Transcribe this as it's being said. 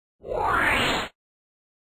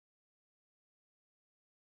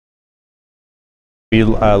We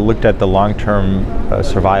looked at the long-term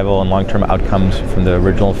survival and long-term outcomes from the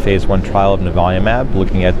original phase 1 trial of Nivolumab,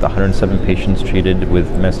 looking at the 107 patients treated with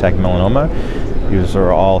metastatic melanoma. These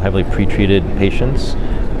are all heavily pretreated patients,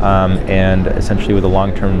 and essentially with the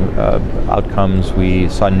long-term outcomes, we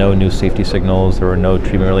saw no new safety signals, there were no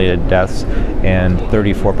treatment-related deaths, and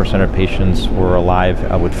 34% of patients were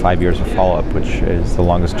alive with 5 years of follow-up, which is the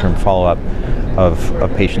longest-term follow-up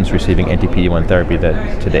of patients receiving anti-PD-1 therapy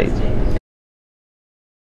to date.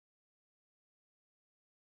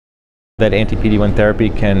 That anti-PD-1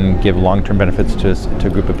 therapy can give long-term benefits to a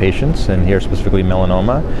group of patients, and here specifically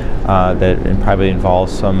melanoma, that probably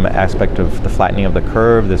involves some aspect of the flattening of the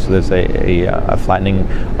curve. There's a flattening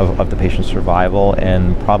of the patient's survival,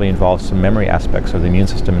 and probably involves some memory aspects of the immune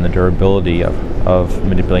system and the durability of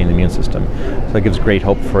manipulating the immune system. So that gives great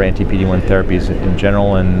hope for anti-PD-1 therapies in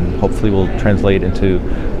general, and hopefully will translate into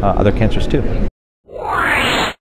other cancers too.